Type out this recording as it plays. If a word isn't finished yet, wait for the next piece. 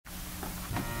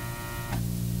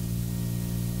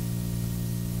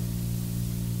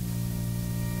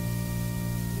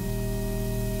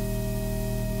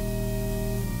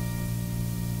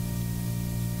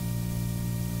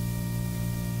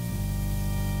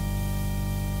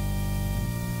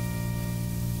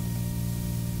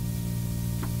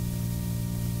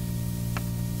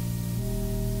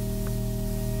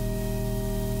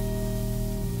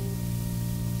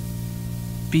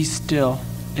Be still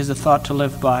is a thought to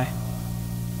live by.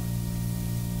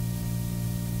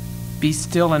 Be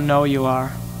still and know you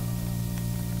are.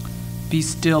 Be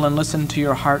still and listen to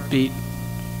your heartbeat.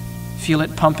 Feel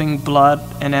it pumping blood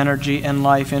and energy and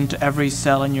life into every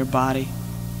cell in your body.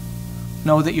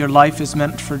 Know that your life is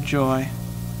meant for joy,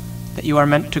 that you are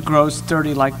meant to grow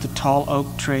sturdy like the tall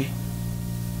oak tree.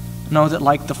 Know that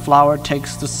like the flower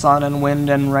takes the sun and wind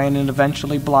and rain and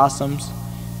eventually blossoms,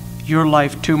 your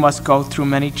life too must go through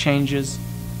many changes.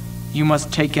 You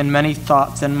must take in many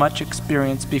thoughts and much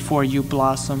experience before you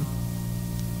blossom.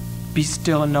 Be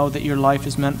still and know that your life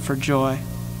is meant for joy,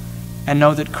 and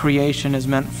know that creation is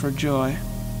meant for joy.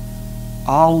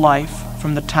 All life,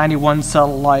 from the tiny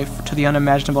one-cell life to the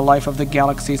unimaginable life of the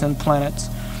galaxies and planets,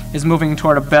 is moving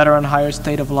toward a better and higher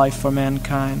state of life for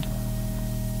mankind.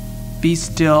 Be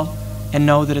still and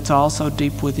know that it's all so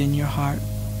deep within your heart.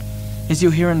 As you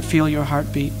hear and feel your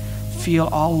heartbeat, feel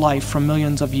all life from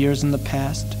millions of years in the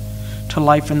past to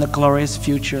life in the glorious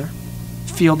future.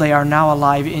 Feel they are now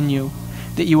alive in you,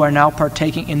 that you are now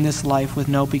partaking in this life with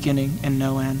no beginning and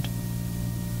no end.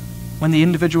 When the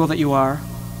individual that you are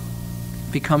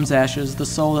becomes ashes, the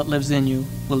soul that lives in you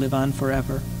will live on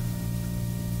forever.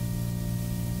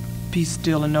 Be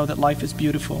still and know that life is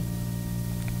beautiful.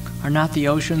 Are not the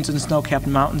oceans and snow-capped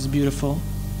mountains beautiful?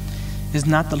 Is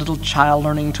not the little child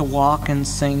learning to walk and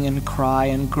sing and cry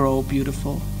and grow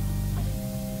beautiful?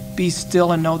 Be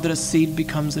still and know that a seed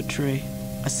becomes a tree.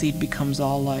 A seed becomes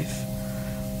all life.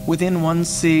 Within one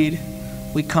seed,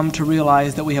 we come to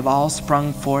realize that we have all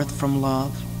sprung forth from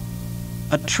love.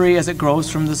 A tree, as it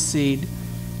grows from the seed,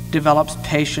 develops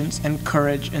patience and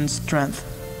courage and strength.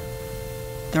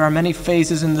 There are many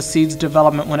phases in the seed's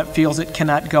development when it feels it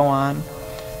cannot go on,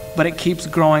 but it keeps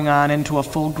growing on into a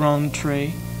full-grown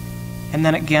tree, and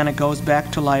then again it goes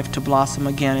back to life to blossom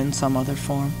again in some other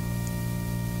form.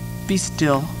 Be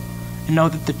still and know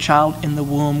that the child in the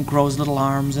womb grows little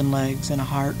arms and legs and a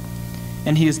heart,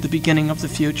 and he is the beginning of the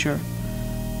future,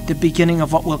 the beginning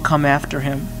of what will come after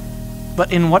him.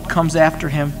 But in what comes after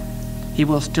him, he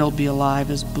will still be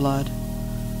alive as blood.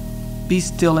 Be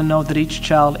still and know that each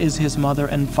child is his mother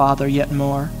and father, yet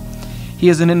more. He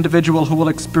is an individual who will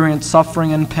experience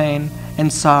suffering and pain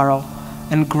and sorrow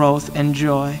and growth and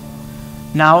joy.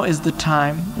 Now is the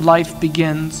time. Life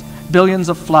begins. Billions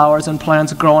of flowers and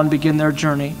plants grow and begin their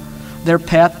journey. Their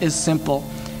path is simple.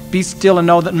 Be still and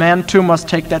know that man too must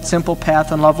take that simple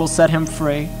path, and love will set him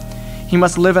free. He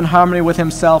must live in harmony with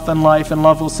himself and life, and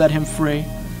love will set him free.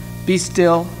 Be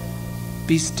still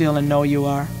and know you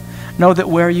are. Know that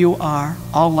where you are,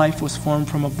 all life was formed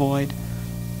from a void.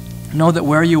 Know that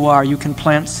where you are, you can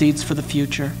plant seeds for the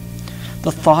future.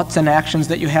 The thoughts and actions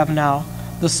that you have now,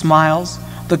 the smiles,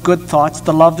 the good thoughts,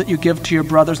 the love that you give to your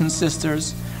brothers and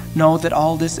sisters, know that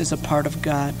all this is a part of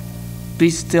God. Be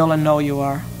still and know you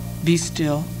are. Be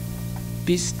still,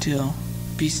 be still,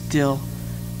 be still,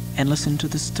 and listen to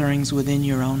the stirrings within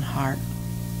your own heart.